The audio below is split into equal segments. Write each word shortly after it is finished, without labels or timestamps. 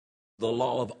the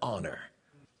law of honor.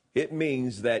 It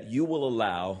means that you will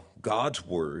allow God's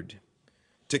word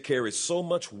to carry so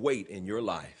much weight in your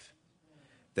life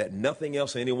that nothing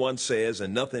else anyone says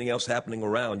and nothing else happening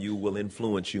around you will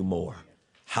influence you more.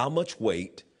 How much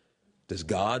weight does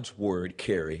God's word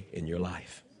carry in your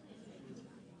life?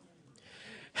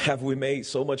 Have we made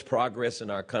so much progress in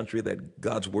our country that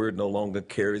God's word no longer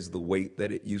carries the weight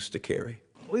that it used to carry?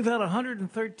 We've had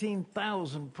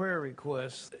 113,000 prayer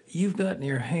requests. You've got in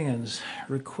your hands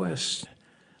requests.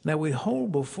 Now we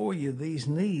hold before you these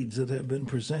needs that have been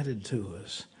presented to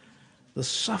us. The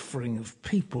suffering of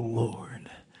people, Lord.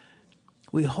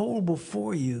 We hold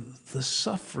before you the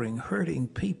suffering, hurting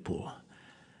people.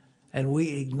 And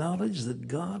we acknowledge that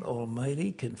God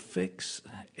Almighty can fix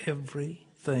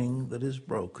everything that is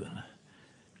broken.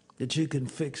 That you can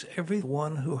fix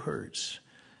everyone who hurts.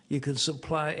 You can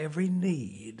supply every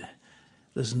need.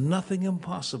 There's nothing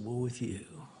impossible with you.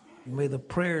 May the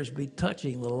prayers be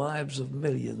touching the lives of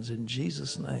millions in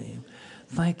Jesus' name.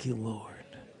 Thank you, Lord.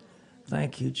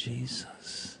 Thank you,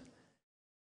 Jesus.